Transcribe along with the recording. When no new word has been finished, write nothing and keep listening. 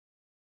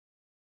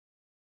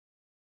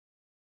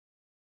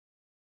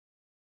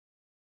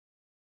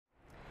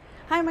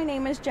Hi, my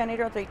name is Jenny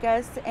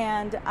Rodriquez,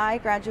 and I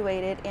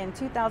graduated in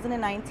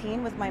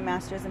 2019 with my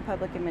master's in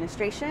public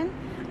administration.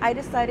 I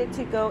decided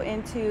to go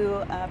into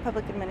a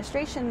public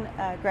administration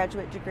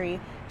graduate degree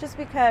just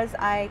because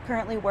I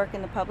currently work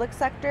in the public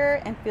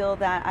sector and feel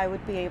that I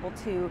would be able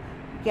to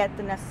get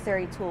the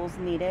necessary tools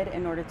needed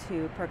in order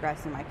to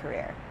progress in my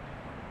career.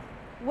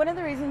 One of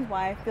the reasons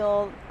why I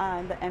feel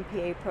the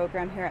MPA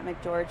program here at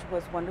McGeorge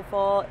was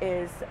wonderful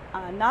is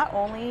not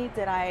only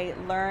did I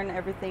learn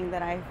everything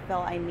that I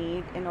felt I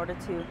need in order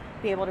to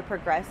be able to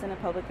progress in a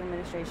public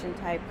administration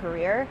type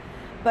career,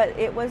 but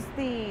it was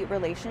the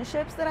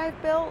relationships that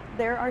I've built.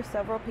 There are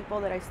several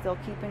people that I still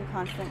keep in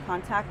constant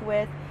contact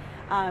with,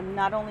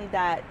 not only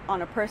that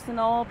on a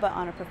personal but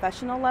on a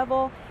professional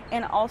level,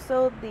 and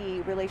also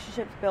the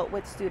relationships built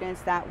with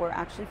students that were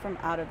actually from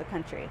out of the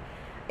country.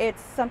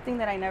 It's something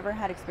that I never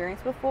had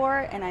experienced before,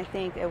 and I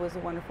think it was a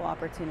wonderful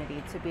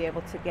opportunity to be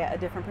able to get a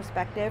different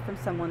perspective from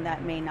someone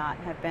that may not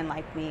have been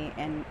like me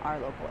in our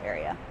local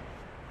area.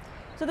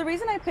 So the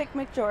reason I picked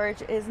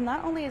McGeorge is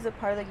not only is it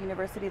part of the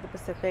University of the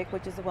Pacific,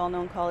 which is a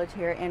well-known college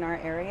here in our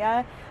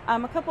area,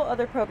 a couple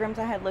other programs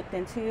I had looked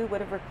into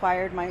would have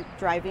required my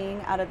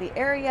driving out of the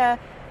area,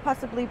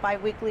 possibly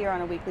bi-weekly or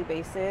on a weekly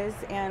basis.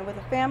 And with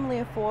a family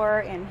of four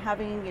and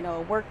having,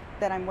 work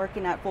that I'm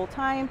working at full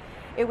time,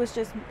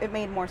 it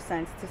made more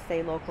sense to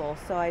stay local.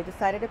 So I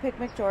decided to pick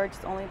McGeorge.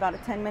 It's only about a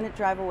 10-minute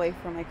drive away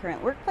from my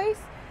current workplace,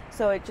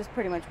 so it just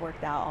pretty much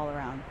worked out all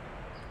around.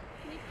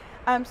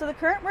 So the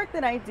current work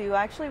that I do,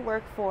 I actually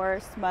work for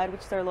SMUD,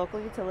 which is our local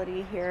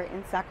utility here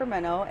in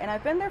Sacramento, and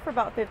I've been there for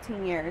about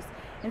 15 years.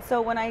 And so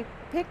when I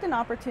picked an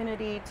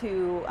opportunity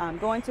to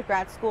go into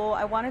grad school,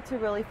 I wanted to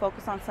really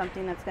focus on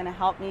something that's going to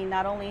help me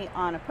not only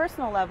on a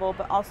personal level,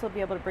 but also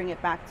be able to bring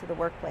it back to the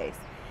workplace.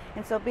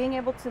 And so being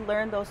able to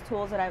learn those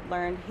tools that I've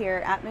learned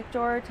here at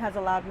McGeorge has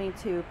allowed me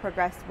to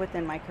progress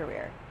within my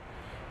career.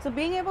 So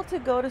being able to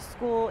go to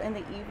school in the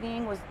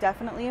evening was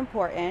definitely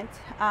important.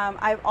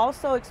 I've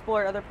also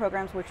explored other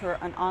programs which were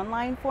an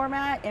online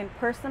format, and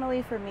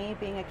personally for me,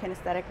 being a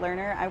kinesthetic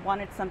learner, I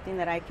wanted something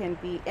that I can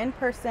be in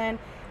person,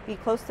 be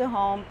close to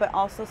home, but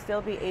also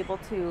still be able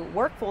to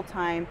work full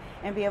time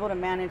and be able to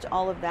manage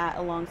all of that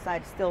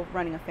alongside still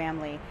running a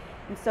family.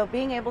 And so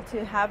being able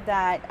to have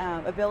that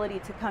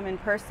ability to come in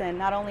person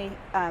not only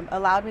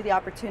allowed me the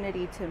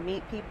opportunity to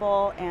meet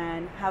people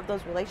and have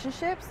those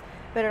relationships,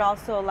 but it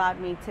also allowed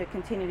me to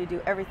continue to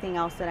do everything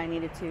else that I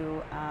needed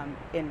to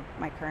in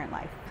my current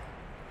life.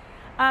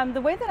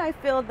 The way that I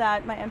feel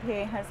that my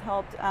MPA has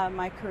helped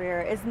my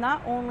career is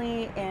not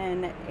only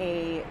in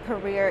a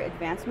career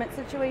advancement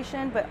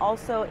situation, but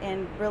also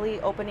in really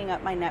opening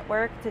up my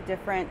network to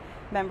different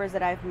members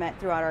that I've met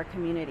throughout our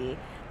community.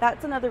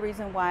 That's another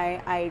reason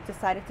why I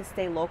decided to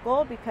stay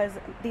local, because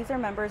these are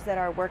members that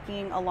are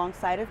working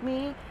alongside of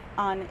me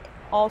on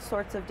all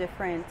sorts of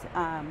different,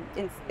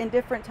 in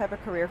different type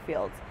of career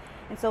fields.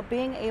 And so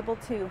being able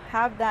to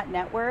have that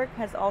network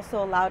has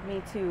also allowed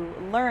me to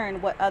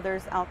learn what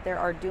others out there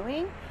are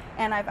doing,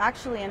 and I've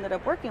actually ended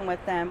up working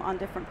with them on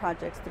different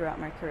projects throughout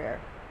my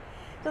career.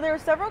 So there are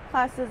several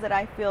classes that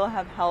I feel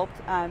have helped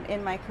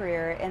in my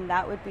career, and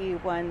that would be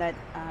one that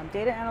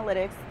data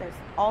analytics. There's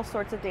all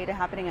sorts of data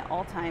happening at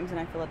all times, and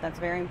I feel that that's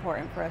very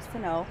important for us to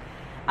know.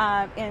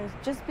 And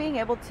just being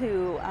able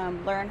to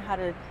learn how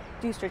to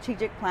do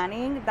strategic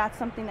planning, that's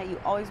something that you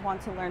always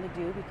want to learn to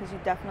do, because you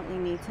definitely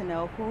need to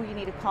know who you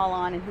need to call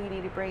on and who you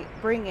need to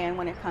bring in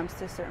when it comes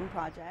to certain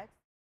projects.